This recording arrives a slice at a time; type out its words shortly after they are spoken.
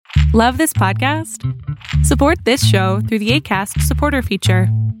Love this podcast? Support this show through the Acast supporter feature.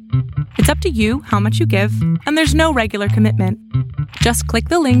 It's up to you how much you give, and there's no regular commitment. Just click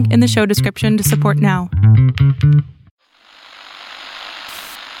the link in the show description to support now.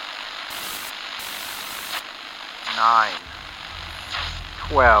 Nine,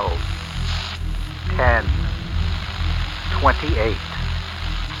 12, 10, 28,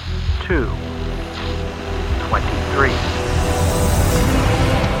 2, 23.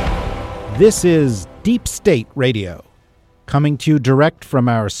 This is Deep State Radio, coming to you direct from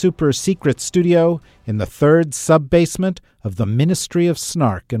our super secret studio in the third sub-basement of the Ministry of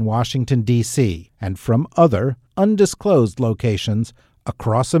Snark in Washington, D.C., and from other undisclosed locations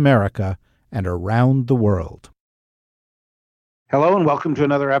across America and around the world. Hello and welcome to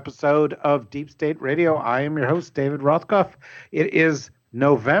another episode of Deep State Radio. I am your host, David Rothkopf. It is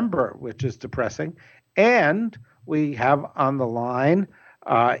November, which is depressing, and we have on the line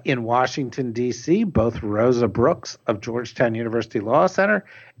in Washington, D.C., both Rosa Brooks of Georgetown University Law Center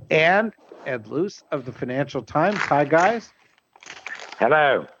and Ed Luce of the Financial Times. Hi, guys.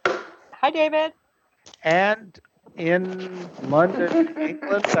 Hello. Hi, David. And in London,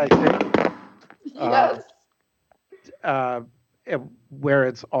 England, I think. Yes. Where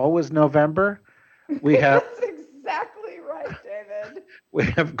it's always November, we have... That's exactly right, David. We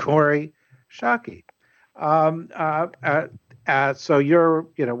have Kori Schake. So you're,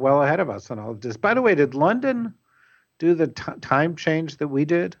 well ahead of us on all of this. By the way, did London do the time change that we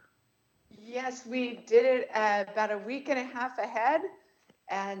did? Yes, we did it about a week and a half ahead.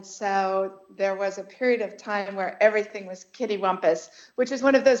 And so there was a period of time where everything was kittywampus, which is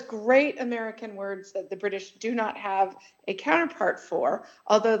one of those great American words that the British do not have a counterpart for,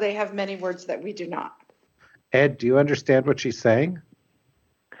 although they have many words that we do not. Ed, do you understand what she's saying?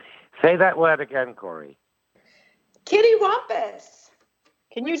 Say that word again, Kori. Kittywampus.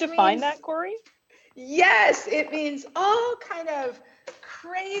 Can you define that, Kori? Yes, it means all kind of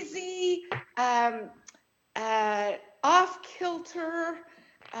crazy, off-kilter,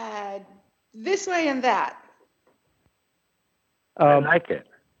 this way and that. I like it.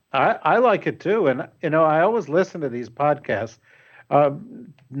 I like it too. And, I always listen to these podcasts,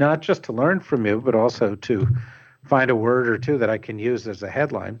 not just to learn from you, but also to find a word or two that I can use as a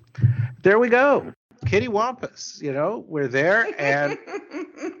headline. There we go. Kittywampus, we're there, and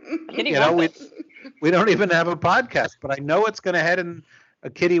we don't even have a podcast, but I know it's going to head in a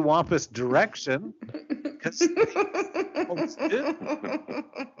kittywampus direction because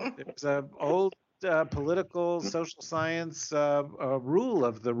it's an old political social science rule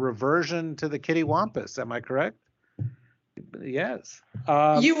of the reversion to the kittywampus. Am I correct? Yes.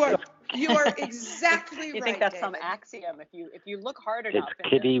 You are exactly right. You think that's David. some axiom? If you look hard enough, It's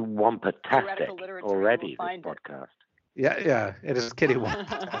kitty-wampatastic already, this podcast. Yeah, it is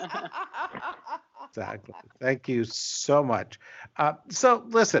kittywampus. Exactly. Thank you so much. So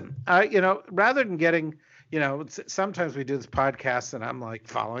listen, rather than getting, sometimes we do this podcast and I'm like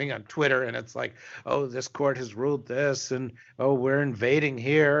following on Twitter and it's like, oh, this court has ruled this and, oh, we're invading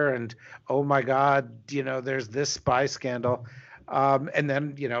here and, oh my God, there's this spy scandal. And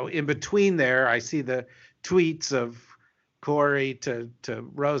then, in between there, I see the tweets of Kori to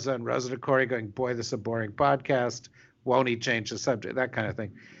Rosa and Rosa to Kori going, boy, this is a boring podcast. Won't he change the subject? That kind of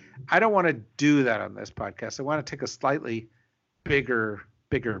thing. I don't want to do that on this podcast. I want to take a slightly bigger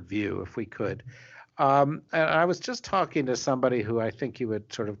view if we could. And I was just talking to somebody who I think you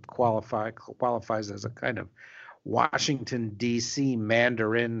would sort of qualifies as a kind of Washington, D.C.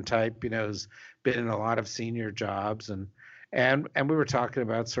 Mandarin type, who's been in a lot of senior jobs. And we were talking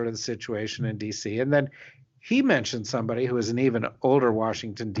about sort of the situation in D.C. And then he mentioned somebody who is an even older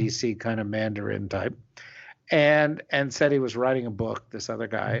Washington, D.C. kind of Mandarin type and said he was writing a book, this other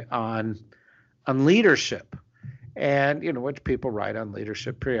guy, on leadership and, which people write on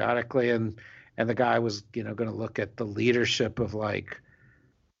leadership periodically. And the guy was, going to look at the leadership of like,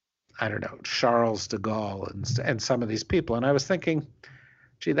 I don't know, Charles de Gaulle and some of these people. And I was thinking,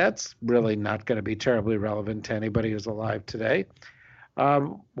 gee, that's really not going to be terribly relevant to anybody who's alive today.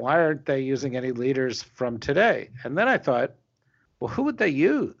 Why aren't they using any leaders from today? And then I thought, well, who would they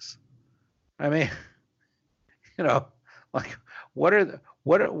use? I mean, like what are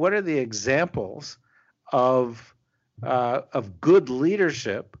the examples of good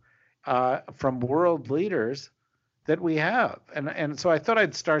leadership from world leaders that we have? And so I thought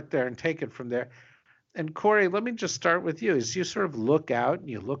I'd start there and take it from there. And Kori, let me just start with you. As you sort of look out and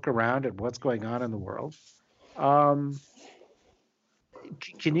you look around at what's going on in the world, can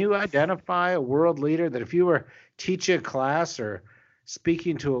you identify a world leader that if you were teaching a class or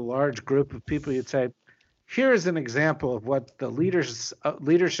speaking to a large group of people, you'd say, here is an example of what the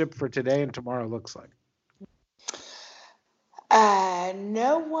leadership for today and tomorrow looks like.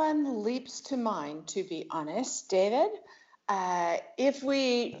 No one leaps to mind, to be honest, David. If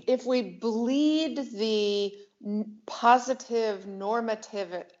we bleed the positive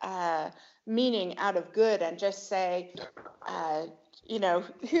normative meaning out of good and just say,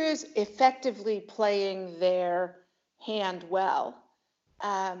 who's effectively playing their hand well,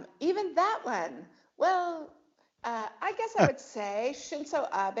 even that one, I guess I would say Shinzo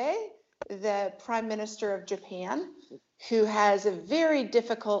Abe, the Prime Minister of Japan, who has a very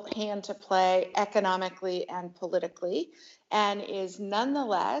difficult hand to play economically and politically, and is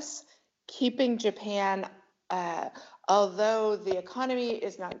nonetheless keeping Japan, although the economy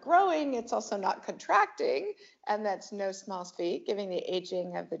is not growing, it's also not contracting, and that's no small feat, given the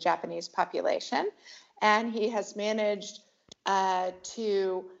aging of the Japanese population. And he has managed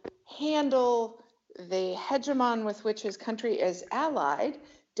to handle the hegemon with which his country is allied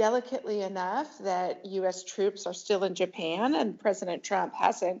delicately enough that U.S. troops are still in Japan and President Trump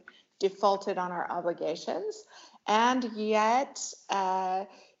hasn't defaulted on our obligations. And yet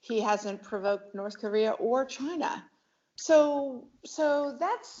he hasn't provoked North Korea or China. So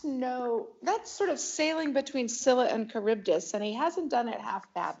that's sort of sailing between Scylla and Charybdis, and he hasn't done it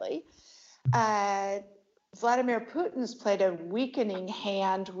half badly. Vladimir Putin's played a weakening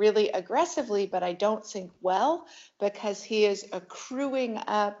hand really aggressively, but I don't think well, because he is accruing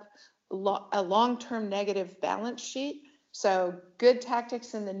up a long-term negative balance sheet. So good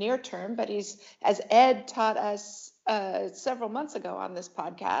tactics in the near term, but he's, as Ed taught us several months ago on this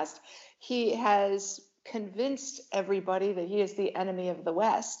podcast, he has convinced everybody that he is the enemy of the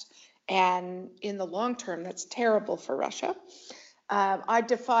West. And in the long term, that's terrible for Russia. I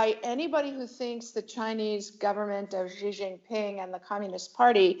defy anybody who thinks the Chinese government of Xi Jinping and the Communist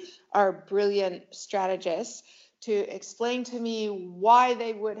Party are brilliant strategists to explain to me why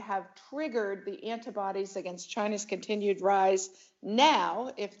they would have triggered the antibodies against China's continued rise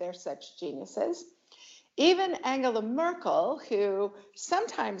now, if they're such geniuses. Even Angela Merkel, who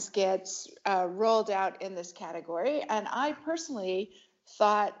sometimes gets rolled out in this category, and I personally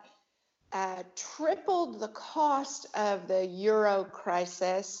thought tripled the cost of the euro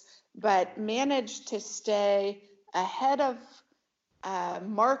crisis, but managed to stay ahead of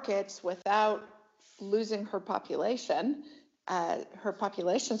markets without losing her population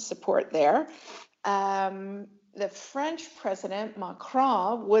support there. The French President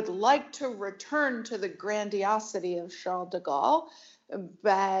Macron would like to return to the grandiosity of Charles de Gaulle,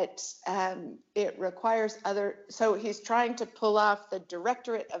 but it requires so he's trying to pull off the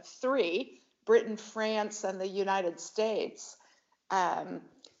Directorate of Three, Britain, France, and the United States,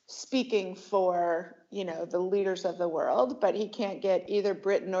 speaking for, the leaders of the world, but he can't get either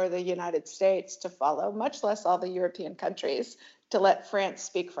Britain or the United States to follow, much less all the European countries to let France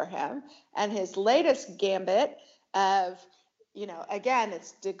speak for him. And his latest gambit of, again,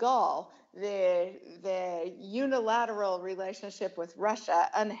 it's de Gaulle, the unilateral relationship with Russia,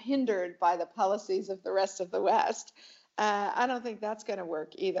 unhindered by the policies of the rest of the West. I don't think that's going to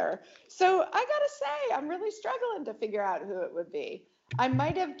work either. So I got to say, I'm really struggling to figure out who it would be. I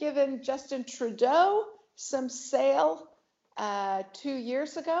might have given Justin Trudeau some sail 2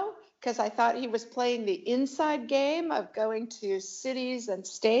 years ago, because I thought he was playing the inside game of going to cities and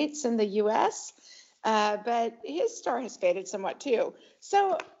states in the U.S., but his star has faded somewhat too.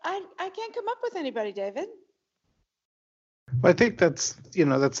 So I can't come up with anybody, David. Well, I think that's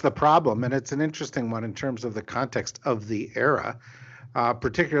the problem, and it's an interesting one in terms of the context of the era,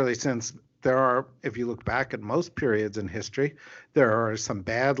 particularly since there are, if you look back at most periods in history, there are some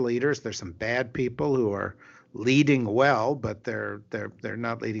bad leaders, there's some bad people who are leading well, but they're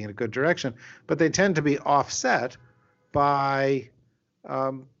not leading in a good direction. But they tend to be offset by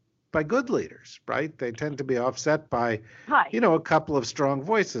good leaders, right? They tend to be offset by, a couple of strong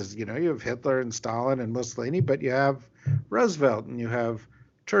voices. You have Hitler and Stalin and Mussolini, but you have Roosevelt and you have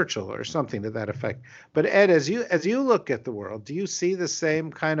Churchill or something to that effect. But Ed, as you look at the world, do you see the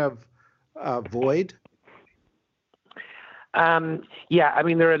same kind of void? There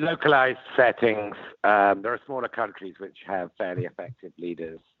are localized settings. There are smaller countries which have fairly effective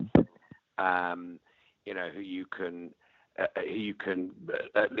leaders, who you can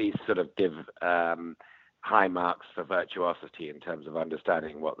at least sort of give high marks for virtuosity in terms of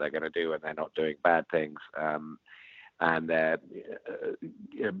understanding what they're going to do and they're not doing bad things, and they're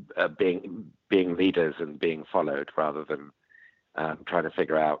being leaders and being followed rather than trying to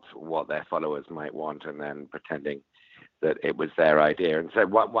figure out what their followers might want and then pretending that it was their idea. And so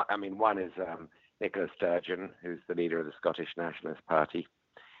one is Nicola Sturgeon, who's the leader of the Scottish Nationalist Party.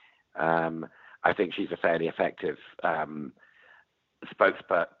 I think she's a fairly effective spokesperson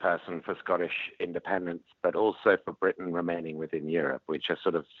for Scottish independence, but also for Britain remaining within Europe, which are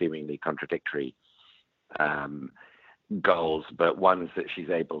sort of seemingly contradictory goals, but ones that she's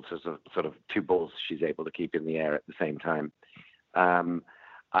able to sort of two balls she's able to keep in the air at the same time.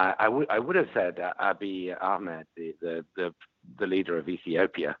 I would have said Abiy Ahmed, the leader of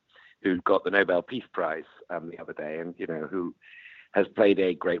Ethiopia, who got the Nobel Peace Prize the other day, and who has played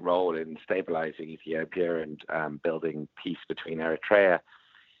a great role in stabilizing Ethiopia and building peace between Eritrea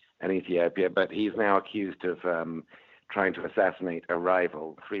and Ethiopia. But he's now accused of trying to assassinate a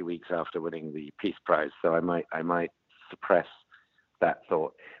rival 3 weeks after winning the Peace Prize. So I might suppress that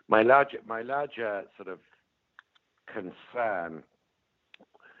thought. My larger sort of concern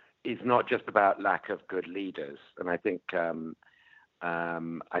is not just about lack of good leaders, and I think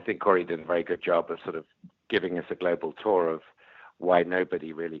Corey did a very good job of sort of giving us a global tour of why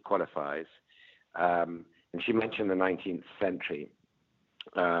nobody really qualifies. And she mentioned the 19th century.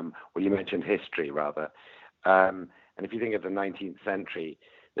 Well, you mentioned history, rather. And if you think of the 19th century,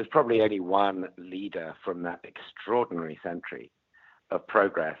 there's probably only one leader from that extraordinary century of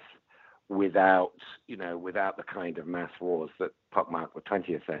progress without the kind of mass wars that pockmarked the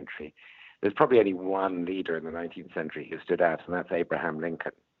 20th century. There's probably only one leader in the 19th century who stood out, and that's Abraham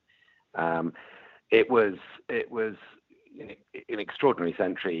Lincoln. It was an extraordinary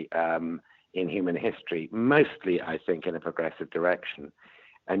century in human history, mostly, I think, in a progressive direction.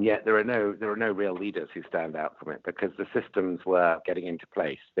 And yet there are no real leaders who stand out from it, because the systems were getting into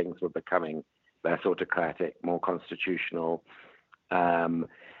place. Things were becoming less autocratic, more constitutional, and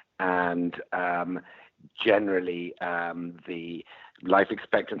generally the life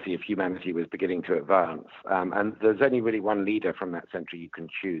expectancy of humanity was beginning to advance. And there's only really one leader from that century you can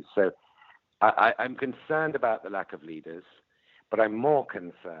choose. So I'm concerned about the lack of leaders, but I'm more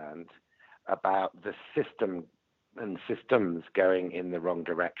concerned about the system and systems going in the wrong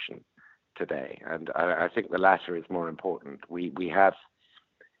direction today. And I think the latter is more important. We have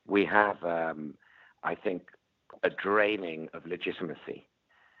I think, a draining of legitimacy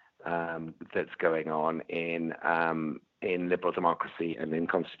that's going on in liberal democracy and in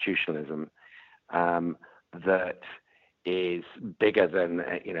constitutionalism that is bigger than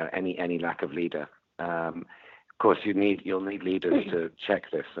any lack of leader. Of course, you'll need leaders to check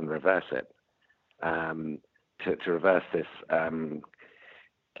this and reverse it, to reverse this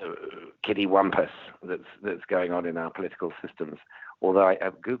kittywampus that's going on in our political systems. Although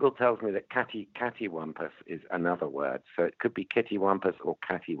Google tells me that cattywampus is another word, so it could be kittywampus or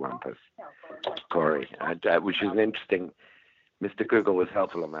cattywampus, Corey, which is an interesting. Mr. Google was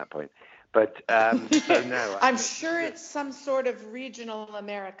helpful on that point. But so no, I'm sure it's some sort of regional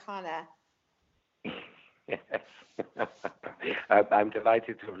Americana. Yes. I'm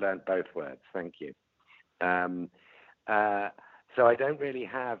delighted to have learned both words. Thank you. So I don't really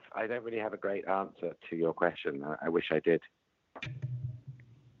have a great answer to your question. I wish I did.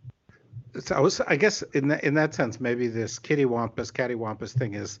 So I guess in that sense, maybe this cattywampus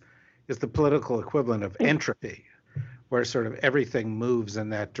thing is the political equivalent of entropy, where sort of everything moves in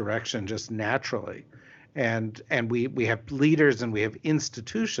that direction just naturally, and we have leaders and we have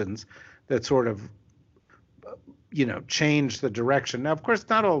institutions that sort of change the direction. Now, of course,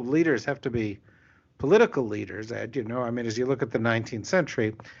 not all leaders have to be political leaders, Ed. I mean, as you look at the 19th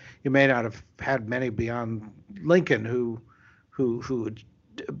century, you may not have had many beyond Lincoln who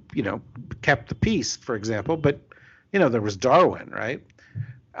kept the peace, for example, but there was Darwin, right?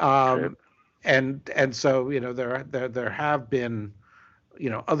 And so there have been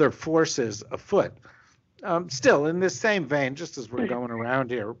other forces afoot. Still, in this same vein, just as we're going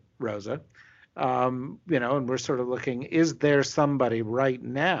around here, Rosa, and we're sort of looking, is there somebody right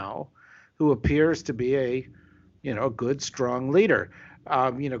now who appears to be a good, strong leader?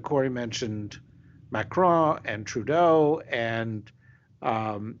 Corey mentioned Macron and Trudeau, and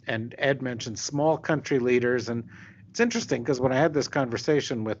Ed mentioned small country leaders. And it's interesting because when I had this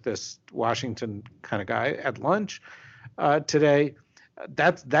conversation with this Washington kind of guy at lunch today,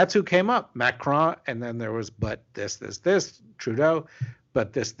 that's who came up, Macron, and then there was but this, Trudeau,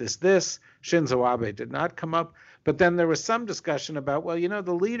 but this. Shinzo Abe did not come up. But then there was some discussion about,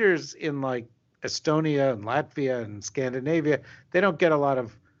 the leaders in like Estonia and Latvia and Scandinavia, they don't get a lot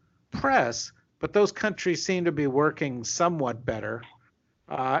of press, but those countries seem to be working somewhat better.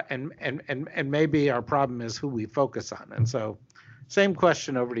 And maybe our problem is who we focus on. And so, same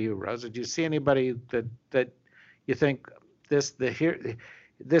question over to you, Rosa. Do you see anybody that you think this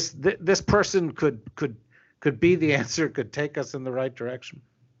person could be the answer, could take us in the right direction?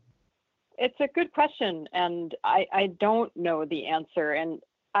 It's a good question, and I don't know the answer. And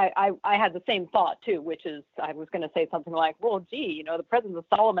I had the same thought too, which is I was going to say something like, well, gee, the President of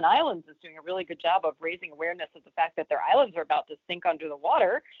Solomon Islands is doing a really good job of raising awareness of the fact that their islands are about to sink under the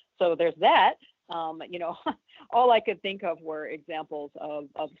water. So there's that. All I could think of were examples of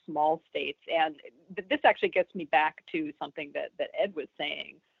small states. And this actually gets me back to something that Ed was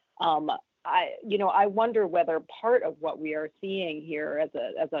saying. I wonder whether part of what we are seeing here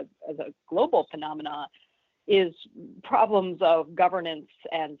as a global phenomena is problems of governance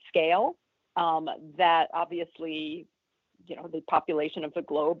and scale, that obviously, the population of the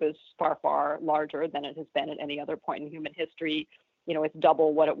globe is far, far larger than it has been at any other point in human history. It's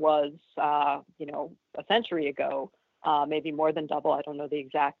double what it was, a century ago, maybe more than double. I don't know the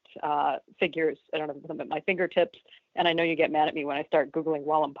exact figures. I don't have them at my fingertips. And I know you get mad at me when I start Googling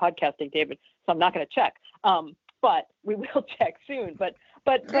while I'm podcasting, David, so I'm not going to check. But we will check soon. But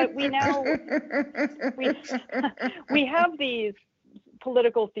we now we have these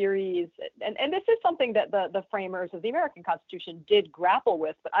political theories, and this is something that the framers of the American Constitution did grapple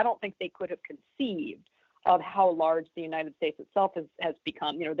with, but I don't think they could have conceived of how large the United States itself has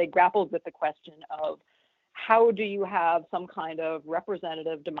become. They grappled with the question of how do you have some kind of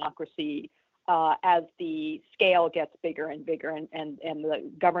representative democracy as the scale gets bigger and bigger and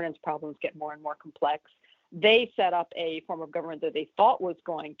the governance problems get more and more complex. They set up a form of government that they thought was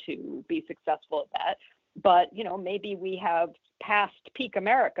going to be successful at that. But, maybe we have passed peak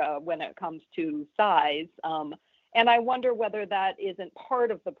America when it comes to size. And I wonder whether that isn't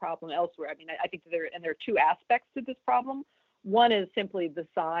part of the problem elsewhere. I mean, I think there are two aspects to this problem. One is simply the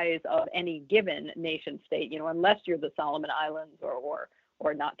size of any given nation state, unless you're the Solomon Islands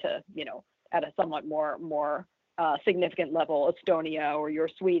or not to, at a somewhat more significant level, Estonia or your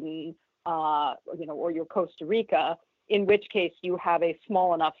Sweden, or your Costa Rica, in which case you have a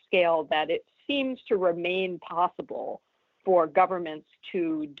small enough scale that it seems to remain possible for governments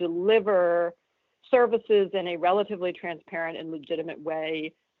to deliver services in a relatively transparent and legitimate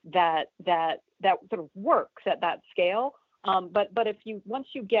way that sort of works at that scale. But if once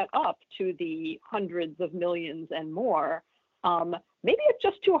you get up to the hundreds of millions and more, maybe it's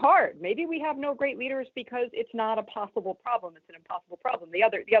just too hard. Maybe we have no great leaders because it's not a possible problem. It's an impossible problem. The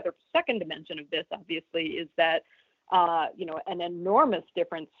other second dimension of this, obviously, is that an enormous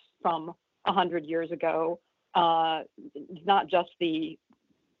difference from 100 years ago, not just the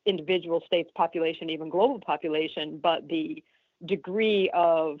individual states' population, even global population, but the degree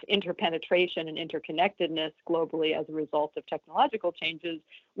of interpenetration and interconnectedness globally as a result of technological changes,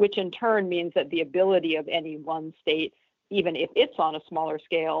 which in turn means that the ability of any one state, even if it's on a smaller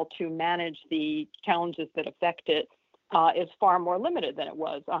scale, to manage the challenges that affect it is far more limited than it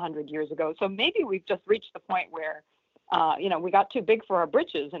was 100 years ago. So maybe we've just reached the point where we got too big for our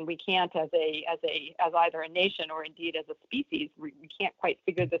britches, and we can't, as either a nation or indeed as a species, we can't quite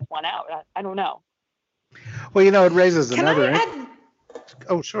figure this one out. I don't know. Well, it raises another.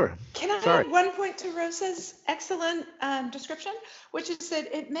 Oh, sure. Can I add one point to Rosa's excellent description, which is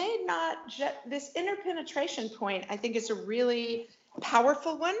that it may not this interpenetration point, I think, is a really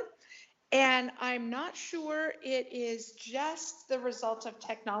powerful one. And I'm not sure it is just the result of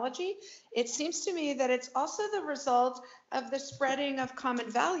technology. It seems to me that it's also the result of the spreading of common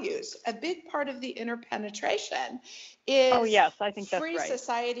values. A big part of the interpenetration is I think that's free right.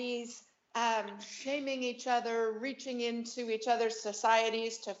 societies shaming each other, reaching into each other's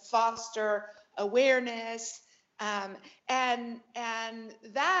societies to foster awareness. And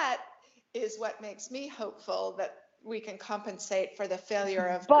that is what makes me hopeful that we can compensate for the failure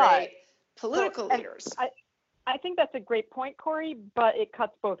of great political leaders. I think that's a great point, Corey, but it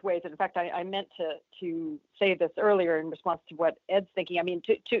cuts both ways. In fact, I meant to say this earlier in response to what Ed's thinking. I mean,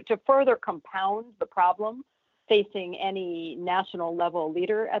 to further compound the problem facing any national level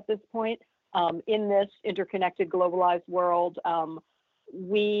leader at this point in this interconnected, globalized world,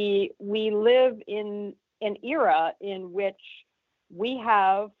 we live in an era in which we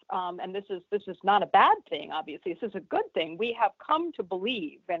have, and this is not a bad thing, obviously, this is a good thing. We have come to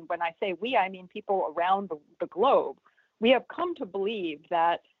believe, and when I say we, I mean people around the globe, we have come to believe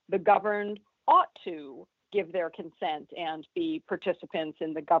that the governed ought to give their consent and be participants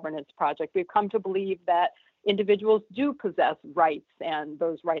in the governance project. We've come to believe that individuals do possess rights, and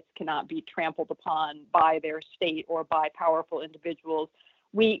those rights cannot be trampled upon by their state or by powerful individuals.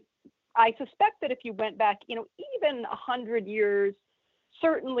 I suspect that if you went back, even 100 years,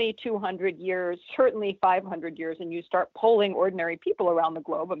 certainly 200 years, certainly 500 years, and you start polling ordinary people around the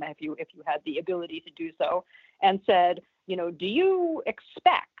globe, I mean, if you had the ability to do so, and said, do you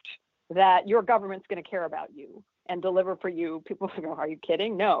expect that your government's going to care about you and deliver for you? People go, are you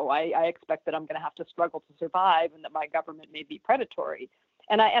kidding? No, I expect that I'm going to have to struggle to survive and that my government may be predatory.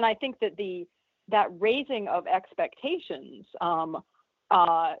 And I think that that raising of expectations, the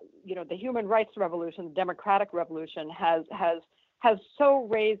human rights revolution, the democratic revolution has so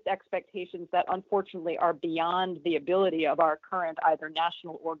raised expectations that unfortunately are beyond the ability of our current either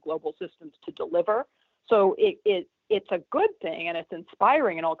national or global systems to deliver. So it's a good thing and it's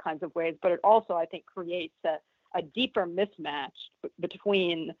inspiring in all kinds of ways, but it also, I think, creates a deeper mismatch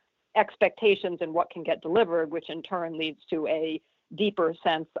between expectations and what can get delivered, which in turn leads to a deeper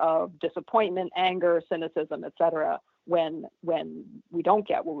sense of disappointment, anger, cynicism, et cetera, when we don't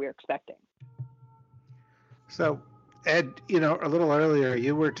get what we're expecting. So, Ed, a little earlier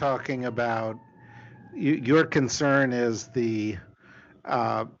you were talking about your concern is the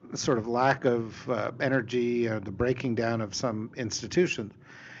sort of lack of energy, the breaking down of some institutions.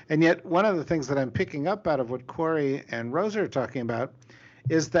 And yet one of the things that I'm picking up out of what Corey and Rosa are talking about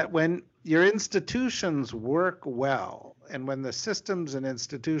is that when your institutions work well, and when the systems and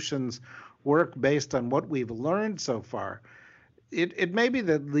institutions work based on what we've learned so far, it may be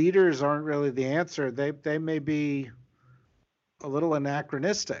that leaders aren't really the answer. They may be a little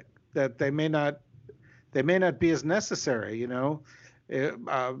anachronistic, that they may not be as necessary.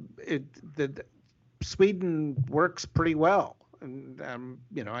 Sweden works pretty well, and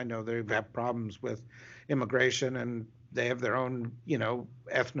I know they have problems with immigration, and they have their own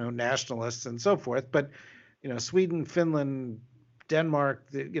ethno-nationalists and so forth. But Sweden, Finland, Denmark,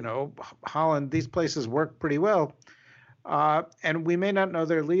 Holland, these places work pretty well. And we may not know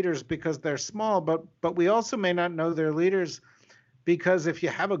their leaders because they're small, but we also may not know their leaders because if you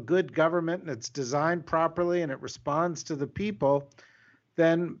have a good government and it's designed properly and it responds to the people,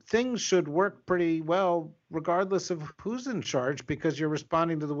 then things should work pretty well regardless of who's in charge, because you're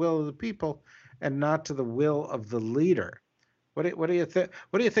responding to the will of the people and not to the will of the leader. What do you think?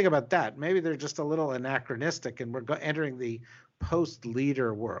 What do you think about that? Maybe they're just a little anachronistic, and we're entering the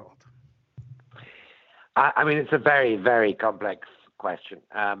post-leader world. I mean, it's a very, very complex question.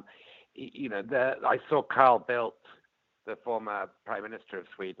 I saw Carl Bildt, the former Prime Minister of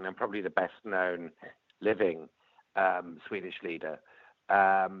Sweden and probably the best-known living Swedish leader,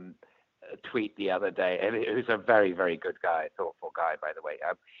 tweet the other day, and who's a very, very good guy, thoughtful guy, by the way,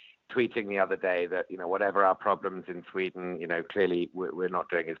 tweeting the other day that, whatever our problems in Sweden, clearly we're not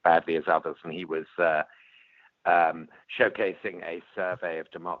doing as badly as others. And he was showcasing a survey of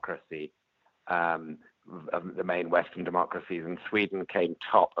democracy, of the main Western democracies, and Sweden came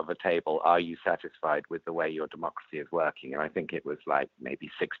top of a table. Are you satisfied with the way your democracy is working? And I think it was like maybe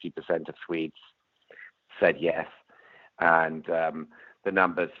 60% of Swedes said yes. And the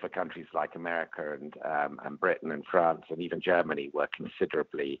numbers for countries like America and Britain and France and even Germany were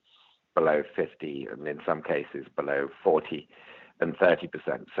considerably below 50, and in some cases below 40 and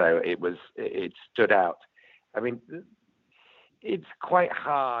 30%. So it stood out. I mean, it's quite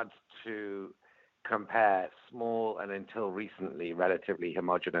hard to compare small and until recently relatively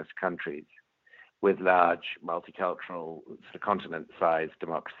homogenous countries with large multicultural sort of continent-sized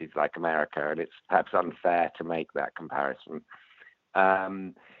democracies like America, and it's perhaps unfair to make that comparison.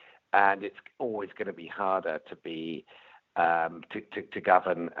 And it's always going to be harder to be to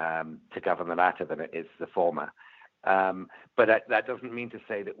govern the latter than it is the former. But that doesn't mean to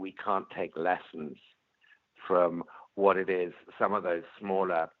say that we can't take lessons from what it is some of those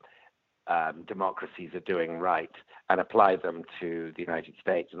smaller democracies are doing right and apply them to the United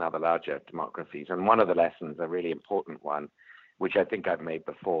States and other larger democracies. And one of the lessons, a really important one, which I think I've made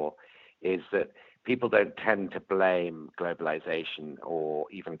before, is that people don't tend to blame globalization or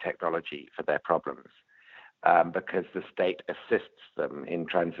even technology for their problems, because the state assists them in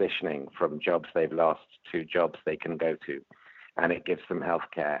transitioning from jobs they've lost to jobs they can go to. And it gives them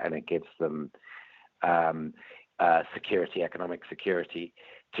healthcare, and it gives them security, economic security,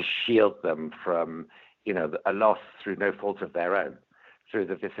 to shield them from, a loss through no fault of their own, through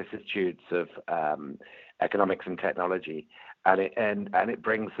the vicissitudes of economics and technology, and it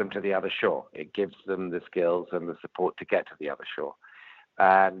brings them to the other shore. It gives them the skills and the support to get to the other shore,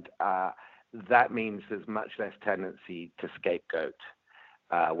 and that means there's much less tendency to scapegoat,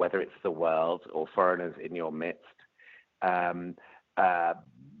 whether it's the world or foreigners in your midst.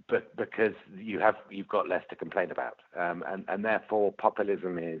 But because you've got less to complain about, and therefore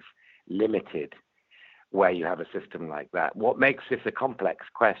populism is limited where you have a system like that. What makes this a complex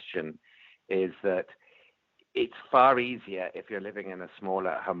question is that it's far easier if you're living in a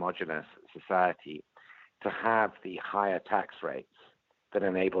smaller, homogenous society to have the higher tax rates that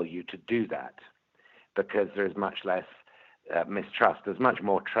enable you to do that, because there's much less mistrust. There's much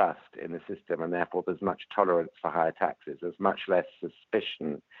more trust in the system, and therefore there's much tolerance for higher taxes. There's much less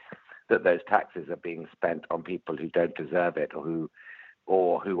suspicion that those taxes are being spent on people who don't deserve it or who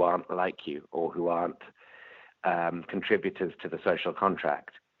or who aren't like you, or who aren't contributors to the social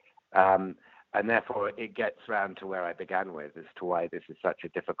contract. And therefore, it gets round to where I began with, as to why this is such a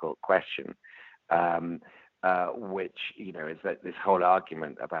difficult question, which, is that this whole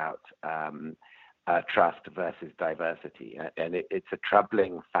argument about trust versus diversity. And it's a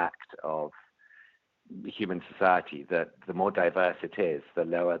troubling fact of human society that the more diverse it is, the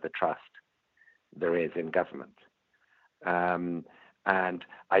lower the trust there is in government. And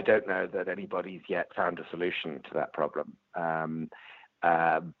I don't know that anybody's yet found a solution to that problem.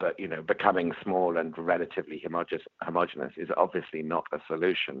 But becoming small and relatively homogenous is obviously not a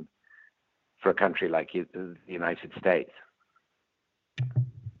solution for a country like the United States.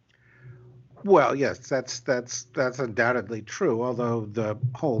 Well, yes, that's undoubtedly true. Although the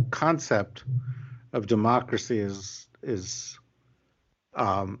whole concept of democracy is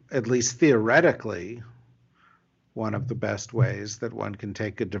at least theoretically one of the best ways that one can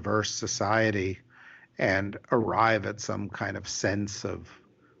take a diverse society and arrive at some kind of sense of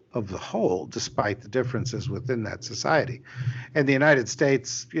the whole, despite the differences within that society. And the United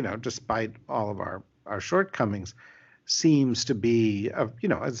States, despite all of our shortcomings, seems to be,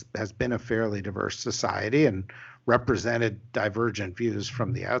 has been a fairly diverse society and represented divergent views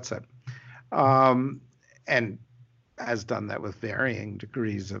from the outset, and has done that with varying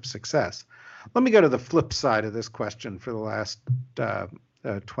degrees of success. Let me go to the flip side of this question for the last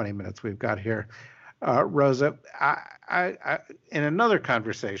 20 minutes we've got here. Rosa, I in another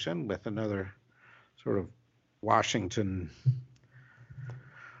conversation with another sort of Washington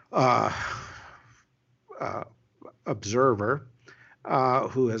observer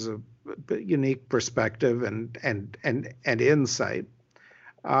who has a unique perspective and insight,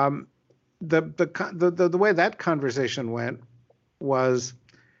 the way that conversation went was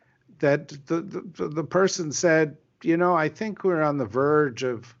that the person said, I think we're on the verge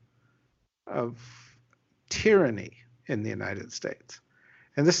of tyranny in the United States.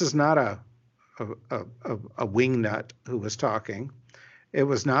 And this is not a wingnut who was talking. It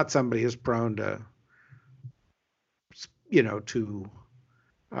was not somebody who's prone to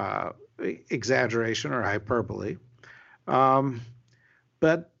exaggeration or hyperbole.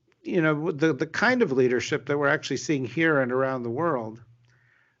 But the kind of leadership that we're actually seeing here and around the world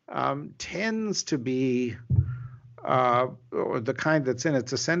tends to be, or the kind that's in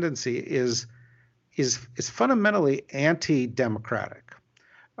its ascendancy is fundamentally anti-democratic,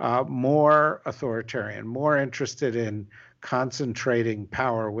 more authoritarian, more interested in concentrating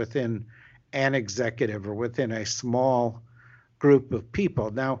power within an executive or within a small group of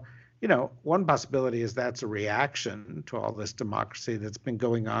people. Now, one possibility is that's a reaction to all this democracy that's been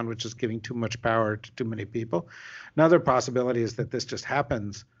going on, which is giving too much power to too many people. Another possibility is that this just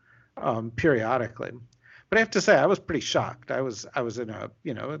happens periodically. But I have to say, I was pretty shocked. I was in a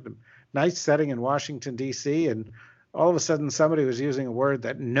nice setting in Washington, D.C., and all of a sudden somebody was using a word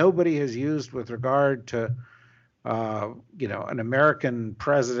that nobody has used with regard to, an American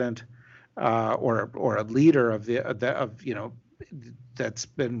president or a leader that's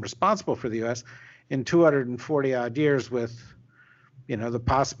been responsible for the U.S. in 240 odd years, with, the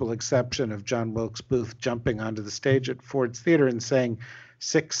possible exception of John Wilkes Booth jumping onto the stage at Ford's Theater and saying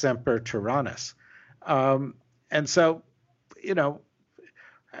 "Sic semper tyrannis." And so,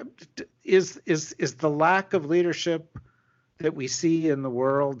 is the lack of leadership that we see in the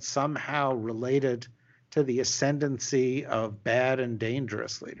world somehow related to the ascendancy of bad and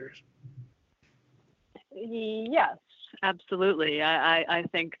dangerous leaders? Yes, absolutely. I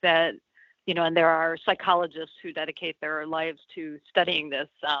think that, and there are psychologists who dedicate their lives to studying this,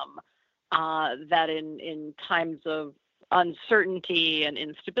 that in times of uncertainty and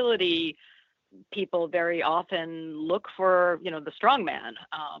instability, people very often look for, the strong man,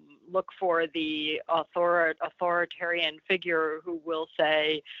 look for the authoritarian figure who will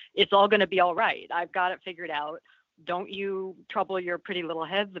say, it's all going to be all right. I've got it figured out. Don't you trouble your pretty little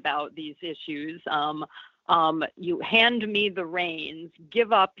heads about these issues. You hand me the reins,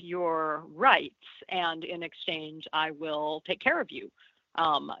 give up your rights, and in exchange, I will take care of you.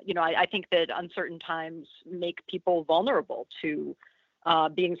 I think that uncertain times make people vulnerable to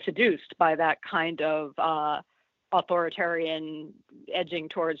being seduced by that kind of authoritarian edging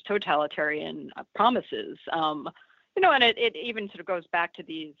towards totalitarian promises. And it even sort of goes back to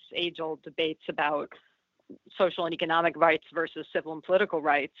these age-old debates about social and economic rights versus civil and political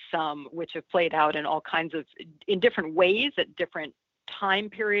rights, which have played out in all kinds of, in different ways at different time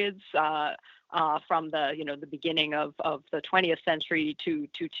periods, from the beginning of the 20th century to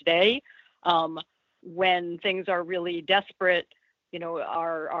today, when things are really desperate.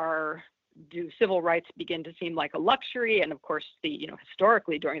 Our do civil rights begin to seem like a luxury? And of course,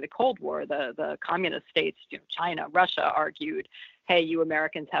 historically during the Cold War, the communist states, China, Russia, argued, hey, you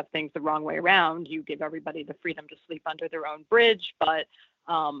Americans have things the wrong way around. You give everybody the freedom to sleep under their own bridge, but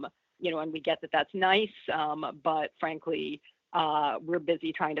and we get that that's nice, but frankly, we're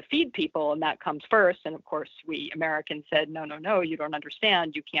busy trying to feed people, and that comes first. And of course, we Americans said, no, you don't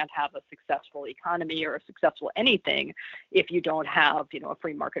understand. You can't have a successful economy or a successful anything if you don't have, a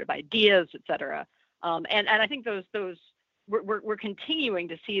free market of ideas, et cetera. And I think we're continuing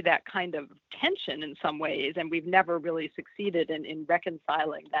to see that kind of tension in some ways, and we've never really succeeded in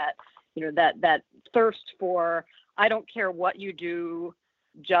reconciling that, that thirst for, I don't care what you do,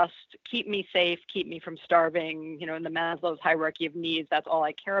 just keep me safe, keep me from starving, in the Maslow's hierarchy of needs. That's all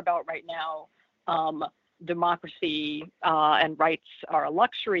I care about right now. Democracy and rights are a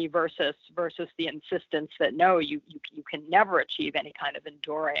luxury versus the insistence that no, you can never achieve any kind of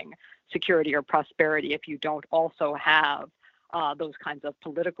enduring security or prosperity if you don't also have those kinds of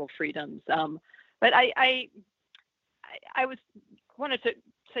political freedoms. But I wanted to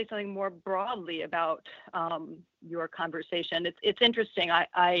say something more broadly about your conversation. It's interesting.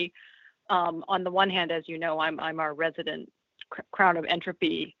 I on the one hand, as you know, I'm our resident crown of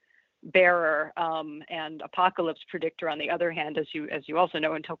entropy bearer and apocalypse predictor. On the other hand, as you also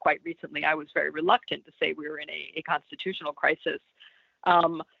know, until quite recently, I was very reluctant to say we were in a constitutional crisis.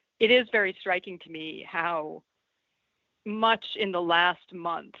 It is very striking to me how much in the last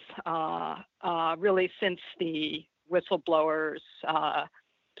month, really since the whistleblowers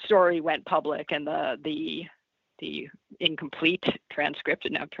story went public and the incomplete transcript,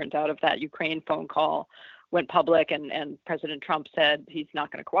 it now turns out, of that Ukraine phone call went public, and President Trump said he's not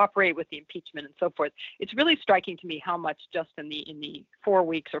going to cooperate with the impeachment and so forth. It's really striking to me how much just in the 4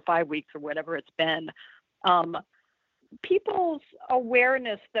 weeks or 5 weeks or whatever it's been, people's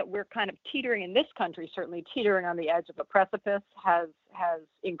awareness that we're kind of teetering in this country, certainly teetering on the edge of a precipice, has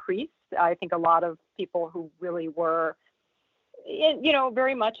increased. I think a lot of people who really were,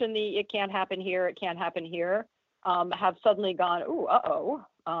 very much in the it can't happen here, have suddenly gone,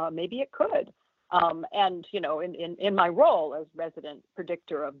 maybe it could. And in my role as resident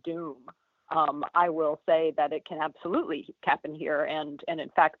predictor of doom, I will say that it can absolutely happen here. And in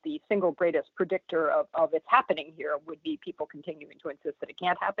fact, the single greatest predictor of its happening here would be people continuing to insist that it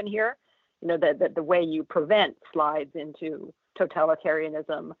can't happen here. The way you prevent slides into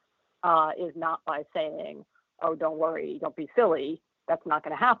totalitarianism is not by saying, oh, don't worry, don't be silly. That's not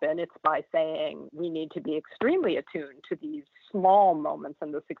going to happen. It's by saying we need to be extremely attuned to these small moments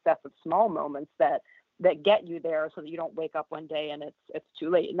and the success of small moments that get you there, so that you don't wake up one day and it's too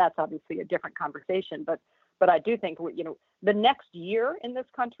late. And that's obviously a different conversation. But I do think the next year in this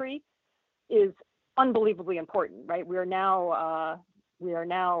country is unbelievably important, right? We are now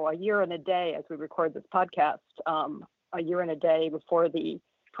a year and a day as we record this podcast, a year and a day before the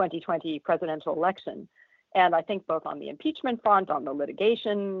 2020 presidential election. And I think both on the impeachment front, on the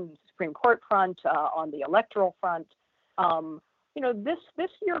litigation, Supreme Court front, on the electoral front, this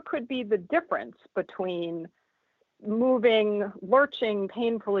year could be the difference between lurching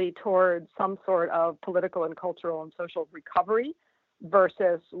painfully towards some sort of political and cultural and social recovery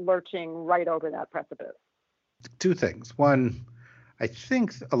versus lurching right over that precipice. Two things. One, I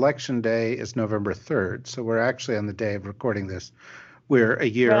think Election Day is November 3rd, so we're actually on the day of recording this. We're a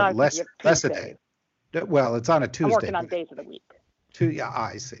year less a day. Well, it's on a Tuesday. I'm working on days of the week.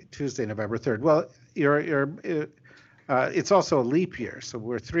 I see. Tuesday, November 3rd. Well, it's also a leap year, so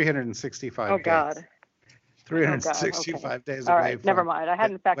we're 365 days. Oh, God. 365 days away. All right, never mind. I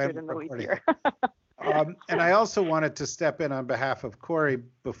hadn't factored in the leap year. And I also wanted to step in on behalf of Corey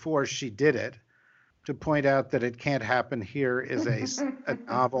before she did it to point out that It Can't Happen Here is a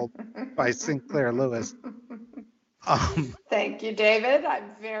novel by Sinclair Lewis. Thank you, David.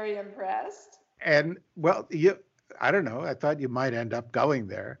 I'm very impressed. And well, I don't know. I thought you might end up going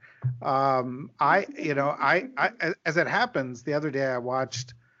there. I as it happens, the other day I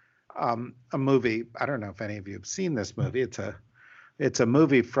watched a movie. I don't know if any of you have seen this movie. It's a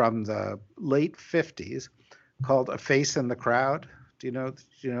movie from the late 50s called A Face in the Crowd. Do you know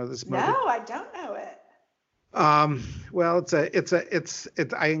this movie? No, I don't know it. Well,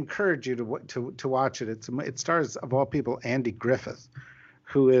 I encourage you to watch it. It stars, of all people, Andy Griffith,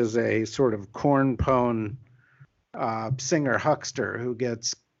 who is a sort of cornpone singer huckster who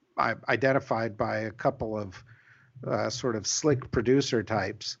gets identified by a couple of sort of slick producer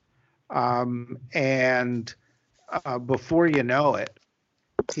types. And before you know it,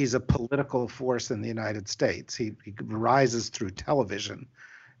 he's a political force in the United States. He rises through television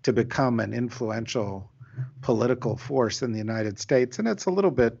to become an influential political force in the United States. And it's a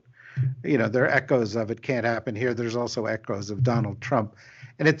little bit there are echoes of It Can't Happen Here. There's also echoes of Donald Trump.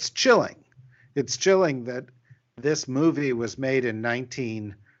 And it's chilling. It's chilling that this movie was made in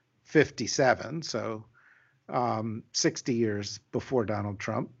 1957, so 60 years before Donald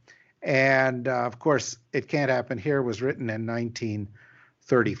Trump. And of course, It Can't Happen Here was written in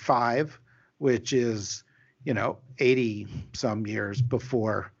 1935, which is, 80 some years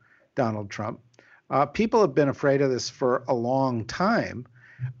before Donald Trump. People have been afraid of this for a long time.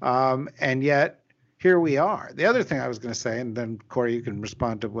 And yet here we are. The other thing I was going to say, and then Kori, you can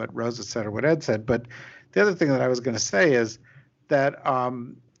respond to what Rosa said or what Ed said, but the other thing that I was going to say is that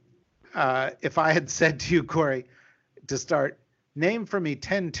if I had said to you, Kori, to start, name for me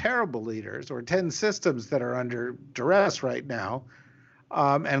 10 terrible leaders or 10 systems that are under duress right now,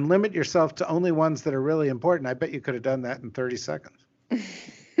 and limit yourself to only ones that are really important, I bet you could have done that in 30 seconds.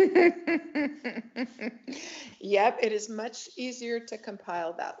 Yep, it is much easier to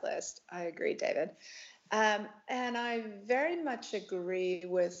compile that list. I agree, David. And I very much agree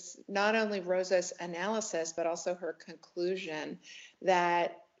with not only Rosa's analysis, but also her conclusion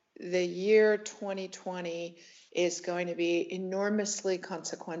that the year 2020 is going to be enormously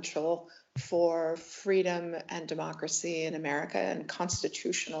consequential for freedom and democracy in America and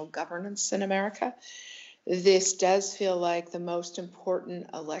constitutional governance in America. This does feel like the most important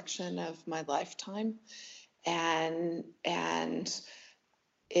election of my lifetime. And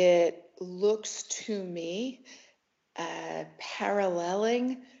it looks to me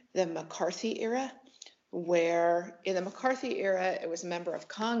paralleling the McCarthy era, where in the McCarthy era, it was a member of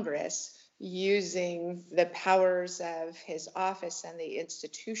Congress using the powers of his office and the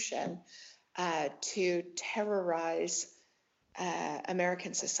institution to terrorize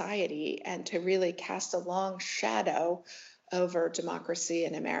American society and to really cast a long shadow over democracy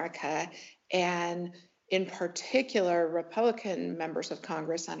in America. And in particular, Republican members of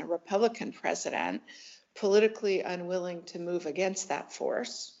Congress and a Republican president politically unwilling to move against that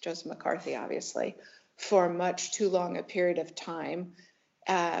force, Joseph McCarthy, obviously, for much too long a period of time.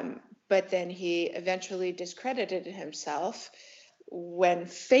 But then he eventually discredited himself when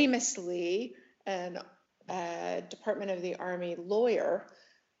famously an Department of the Army lawyer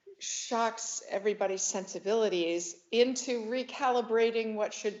shocks everybody's sensibilities into recalibrating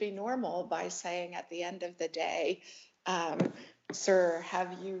what should be normal by saying at the end of the day, sir,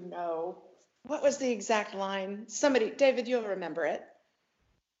 have you what was the exact line? Somebody, David, you'll remember it.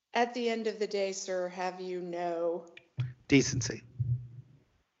 At the end of the day, sir, have you decency.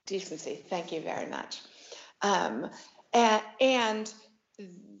 Decency, thank you very much. And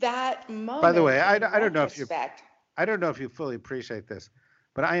that moment. By the way, I don't know if you fully appreciate this,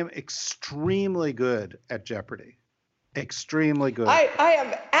 but I am extremely good at Jeopardy. Extremely good. I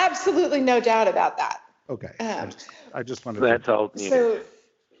have absolutely no doubt about that. Okay. I just wanted That's all needed.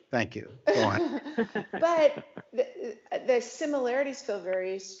 Thank you. Go on. But the similarities feel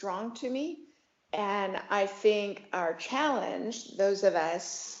very strong to me. And I think our challenge, those of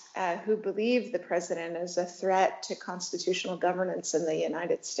us who believe the president is a threat to constitutional governance in the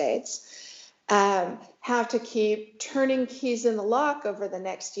United States, have to keep turning keys in the lock over the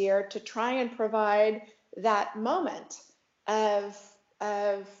next year to try and provide that moment of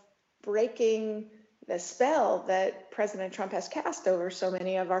breaking the spell that President Trump has cast over so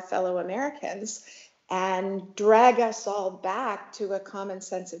many of our fellow Americans and drag us all back to a common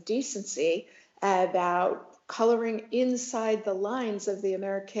sense of decency about coloring inside the lines of the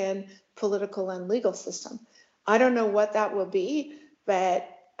American political and legal system. I don't know what that will be, but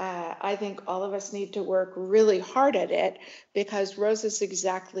I think all of us need to work really hard at it because Rose is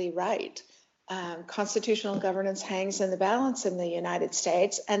exactly right. Constitutional governance hangs in the balance in the United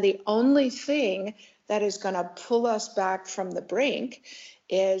States, and the only thing that is going to pull us back from the brink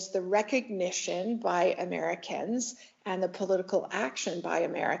is the recognition by Americans and the political action by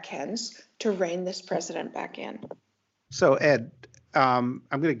Americans to rein this president back in. So, Ed, I'm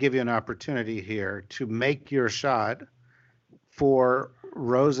going to give you an opportunity here to make your shot for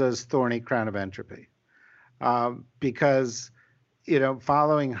Rosa's thorny crown of entropy, because,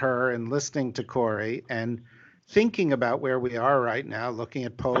 following her and listening to Kori and thinking about where we are right now, looking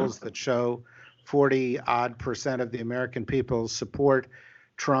at polls that show 40% of the American people support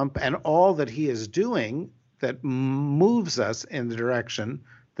Trump and all that he is doing that moves us in the direction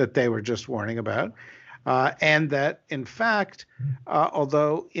that they were just warning about. And that, in fact,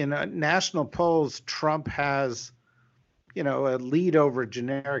 although in national polls, Trump has, a lead over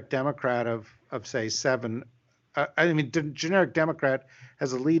generic Democrat of say 7. Generic Democrat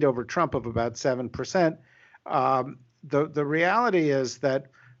has a lead over Trump of about 7%. The reality is that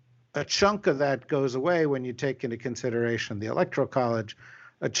a chunk of that goes away when you take into consideration the Electoral College.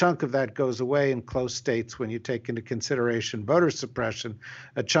 A chunk of that goes away in close states when you take into consideration voter suppression.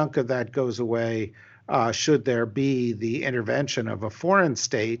 A chunk of that goes away should there be the intervention of a foreign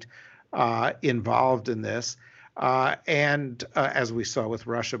state involved in this. And as we saw with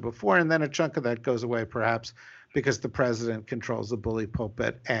Russia before, and then a chunk of that goes away perhaps because the president controls the bully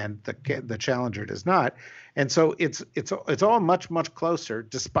pulpit and the challenger does not. And so it's all much closer,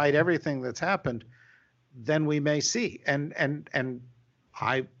 despite everything that's happened, than we may see. And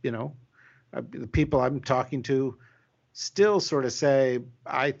I, the people I'm talking to still sort of say,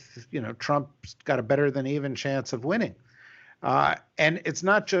 Trump's got a better than even chance of winning. And it's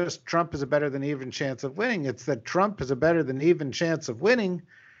not just Trump is a better than even chance of winning. It's that Trump is a better than even chance of winning.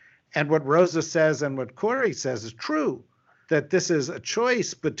 And what Rosa says and what Kori says is true, that this is a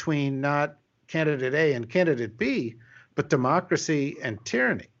choice between not candidate A and candidate B, but democracy and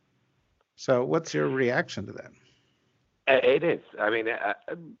tyranny. So what's your reaction to that? It is. I mean,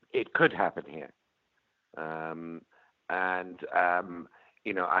 it could happen here. I'm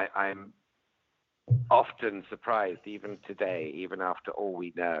often surprised, even today, even after all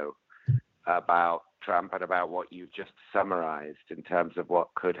we know about Trump and about what you just summarized in terms of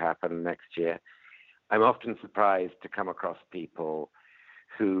what could happen next year. I'm often surprised to come across people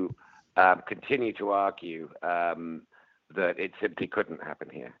who continue to argue that it simply couldn't happen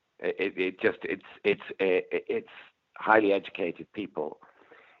here. It's highly educated people,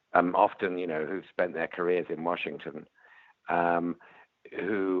 often who've spent their careers in Washington,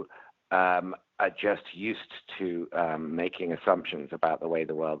 who are just used to making assumptions about the way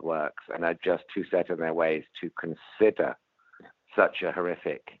the world works and are just too set in their ways to consider such a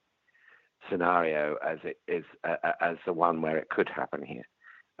horrific scenario as it is, as the one where it could happen here.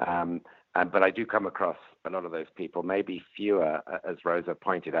 But I do come across a lot of those people, maybe fewer, as Rosa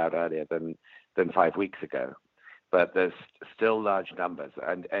pointed out earlier, than 5 weeks ago. But there's still large numbers,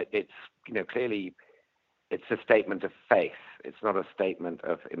 and it's clearly it's a statement of faith. It's not a statement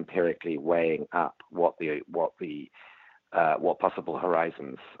of empirically weighing up what possible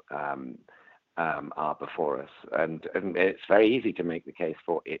horizons are before us. And it's very easy to make the case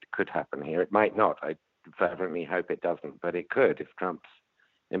for it could happen here. It might not. I fervently hope it doesn't, but it could if Trump's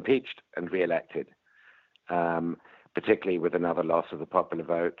impeached and reelected, particularly with another loss of the popular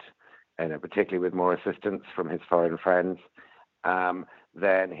vote, and particularly with more assistance from his foreign friends.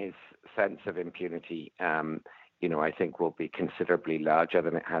 Then his sense of impunity, I think will be considerably larger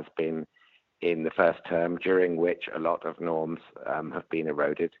than it has been in the first term, during which a lot of norms have been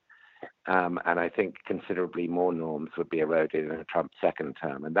eroded. And I think considerably more norms would be eroded in a Trump second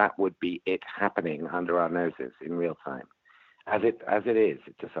term. And that would be it happening under our noses in real time, as it is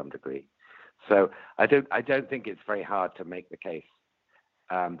to some degree. So I don't think it's very hard to make the case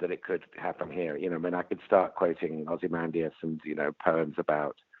that it could happen here. I could start quoting Ozymandias and poems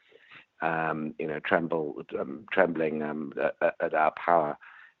about trembling at our power,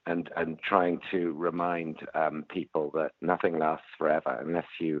 and trying to remind people that nothing lasts forever unless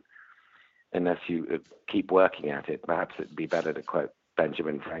you keep working at it. Perhaps it'd be better to quote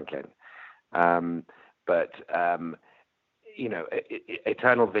Benjamin Franklin.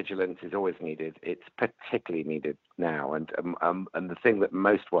 Eternal vigilance is always needed. It's particularly needed now. And the thing that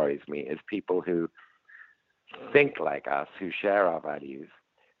most worries me is people who think like us, who share our values,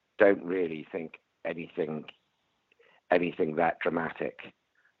 don't really think anything that dramatic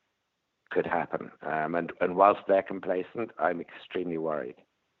could happen. And whilst they're complacent, I'm extremely worried.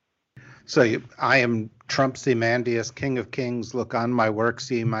 So I am Trump Ozymandias, King of Kings. Look on my works,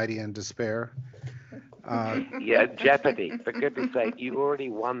 ye mighty in despair. Yeah, Jeopardy. For goodness sake, you already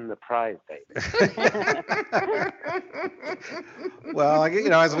won the prize, David. Well,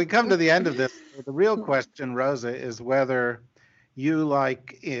 as we come to the end of this, the real question, Rosa, is whether you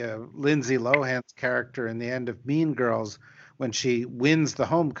like Lindsay Lohan's character in the end of Mean Girls, when she wins the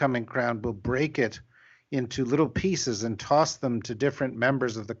homecoming crown, will break it into little pieces and toss them to different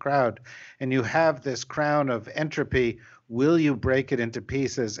members of the crowd. And you have this crown of entropy. Will you break it into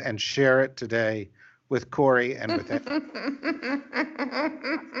pieces and share it today with Kori and with Ed?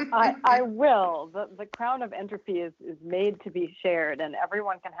 I will. The crown of entropy is made to be shared, and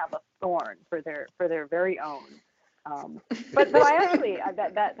everyone can have a thorn for their very own. But I actually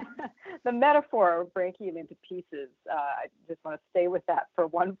that the metaphor of breaking it into pieces. I just want to stay with that for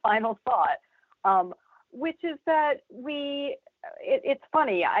one final thought, which is that it's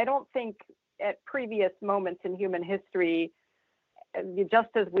funny. I don't think at previous moments in human history, just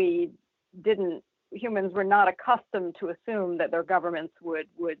as humans were not accustomed to assume that their governments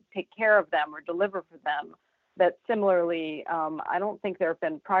would take care of them or deliver for them, that similarly, I don't think there have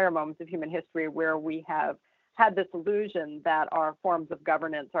been prior moments of human history where we have had this illusion that our forms of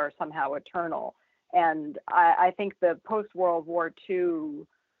governance are somehow eternal. And I think the post-World War II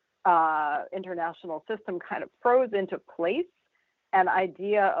international system kind of froze into place an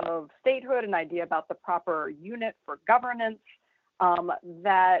idea of statehood, an idea about the proper unit for governance,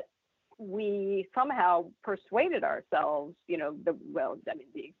 that we somehow persuaded ourselves, the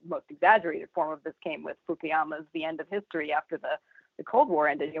most exaggerated form of this came with Fukuyama's The End of History after the Cold War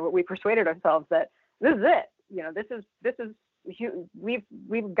ended. We persuaded ourselves that this is it. This is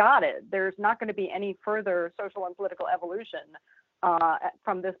we've got it. There's not going to be any further social and political evolution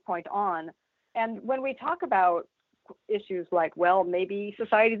from this point on. And when we talk about issues like, well, maybe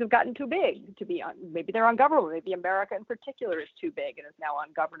societies have gotten too big to be, maybe they're ungovernable, maybe America in particular is too big and is now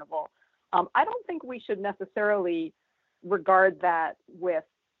ungovernable. I don't think we should necessarily regard that with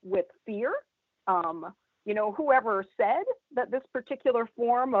fear. Whoever said that this particular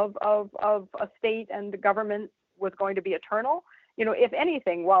form of a state and the government was going to be eternal, if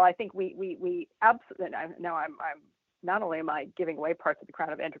anything, while I think we absolutely, now I'm not only am I giving away parts of the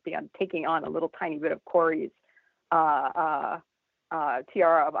Crown of Entropy, I'm taking on a little tiny bit of Corey's tiara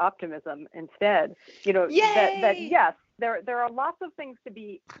of optimism instead. That yes, there are lots of things to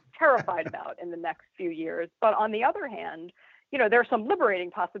be terrified about in the next few years, but on the other hand, there are some liberating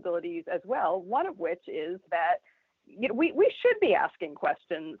possibilities as well. One of which is that we should be asking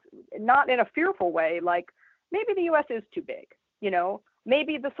questions, not in a fearful way, like maybe the U.S. is too big.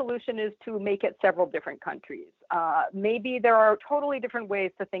 Maybe the solution is to make it several different countries. Maybe there are totally different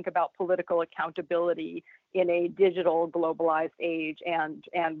ways to think about political accountability in a digital globalized age, and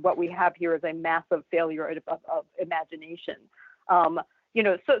what we have here is a massive failure of imagination.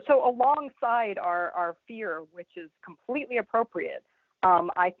 So alongside our fear, which is completely appropriate,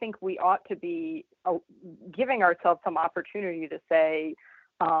 I think we ought to be giving ourselves some opportunity to say,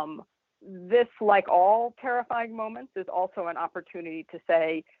 this, like all terrifying moments, is also an opportunity to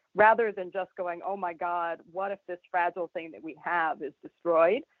say, rather than just going, oh my God, what if this fragile thing that we have is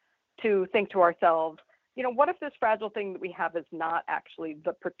destroyed, to think to ourselves, what if this fragile thing that we have is not actually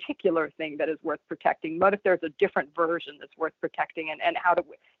the particular thing that is worth protecting? What if there's a different version that's worth protecting? And how do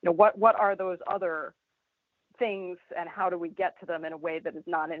we, what are those other things, and how do we get to them in a way that is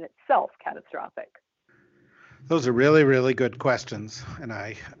not in itself catastrophic? Those are really, really good questions. And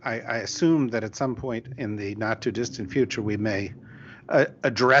I assume that at some point in the not too distant future, we may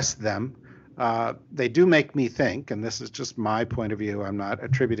address them. They do make me think, and this is just my point of view, I'm not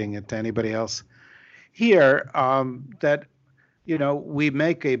attributing it to anybody else here, that, we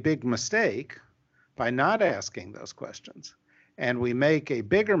make a big mistake by not asking those questions. And we make a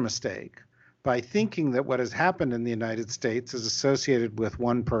bigger mistake by thinking that what has happened in the United States is associated with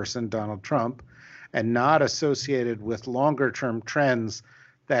one person, Donald Trump, and not associated with longer term trends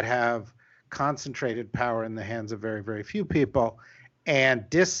that have concentrated power in the hands of very, very few people and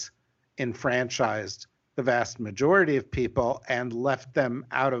disenfranchised the vast majority of people and left them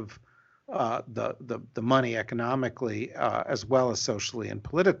out of the money economically, as well as socially and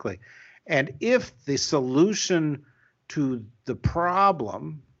politically. And if the solution to the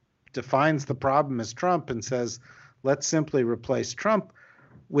problem defines the problem as Trump and says, let's simply replace Trump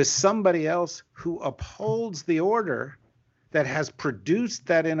with somebody else who upholds the order that has produced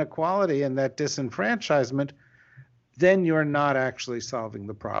that inequality and that disenfranchisement, then you're not actually solving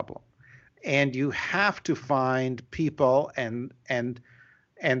the problem. And you have to find people and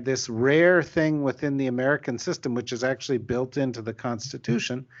this rare thing within the American system, which is actually built into the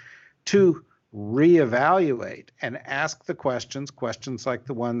Constitution, to reevaluate and ask the questions like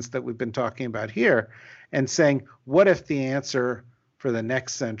the ones that we've been talking about here, and saying, what if the answer for the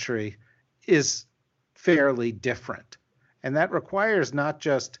next century is fairly different? And that requires not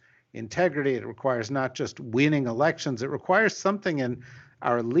just integrity, it requires not just winning elections, it requires something in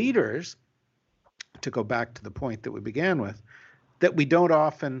our leaders, to go back to the point that we began with, that we don't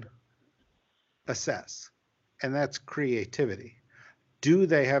often assess, and that's creativity. Do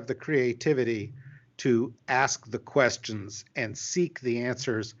they have the creativity to ask the questions and seek the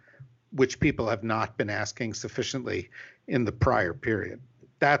answers which people have not been asking sufficiently in the prior period?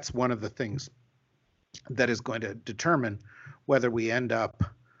 That's one of the things that is going to determine whether we end up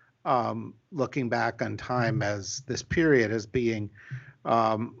looking back on time as this period as being,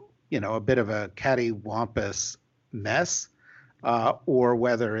 a bit of a cattywampus mess, or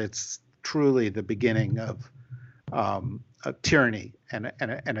whether it's truly the beginning of a tyranny and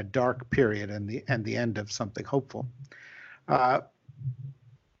a dark period and the end of something hopeful.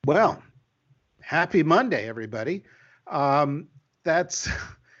 Well, happy Monday, everybody. That's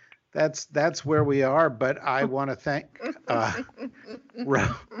where we are. But I want to thank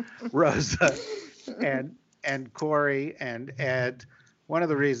Rosa and Corey and Ed, one of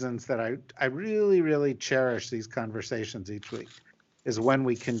the reasons that I really, really cherish these conversations each week is when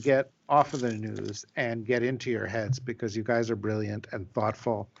we can get off of the news and get into your heads, because you guys are brilliant and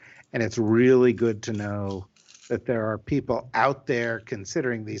thoughtful. And it's really good to know that there are people out there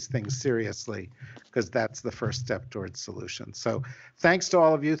considering these things seriously, because that's the first step towards solutions. So thanks to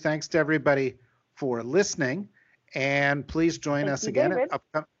all of you. Thanks to everybody for listening. And please join us again.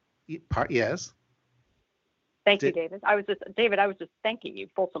 Yes. Thank you, David. I was just thanking you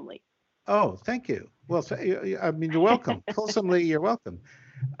fulsomely. Oh, thank you. Well, I mean, you're welcome. Fulsomely, you're welcome.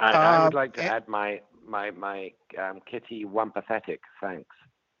 I would like to add my kitty wumpathetic thanks.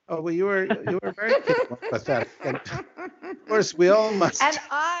 Oh, well, you were very pathetic. And of course, we all must. And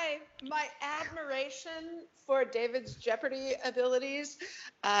my admiration for David's Jeopardy abilities,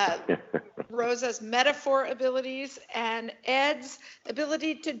 Rosa's metaphor abilities, and Ed's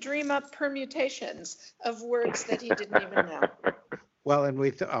ability to dream up permutations of words that he didn't even know. Well,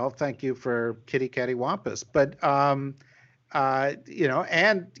 and I'll thank you for kitty catty wampus. But there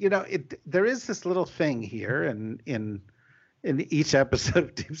is this little thing here in each episode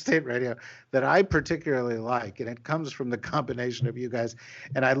of Deep State Radio that I particularly like, and it comes from the combination of you guys.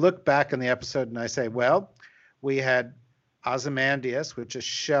 And I look back on the episode and I say, well, we had Ozymandias, which is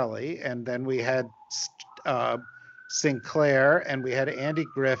Shelley, and then we had Sinclair, and we had Andy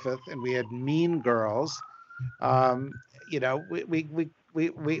Griffith, and we had Mean Girls. We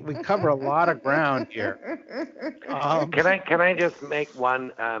cover a lot of ground here. Can I just make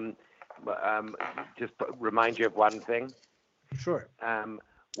one? Just remind you of one thing. Sure.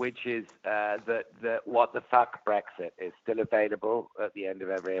 Which is that What the Fuck Brexit is still available at the end of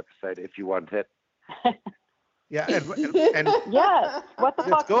every episode if you want it. Yeah, and yes. What the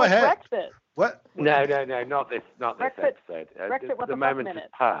fuck? Go ahead. Brexit? What? No, not this Brexit, episode. Brexit, what the the moment fuck has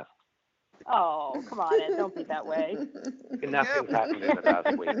minute? passed. Oh, come on, Ed, don't be that way. Nothing's happened in the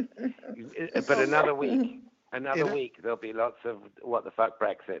last week. But another week, there'll be lots of What the Fuck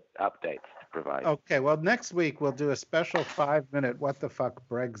Brexit updates to provide. Okay, well, next week we'll do a special 5-minute What the Fuck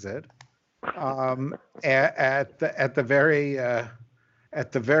Brexit at the very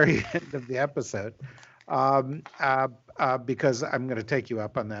end of the episode, because I'm going to take you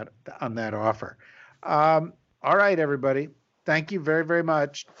up on that offer. All right, everybody. Thank you very, very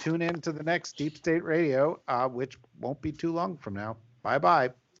much. Tune in to the next Deep State Radio, which won't be too long from now. Bye-bye.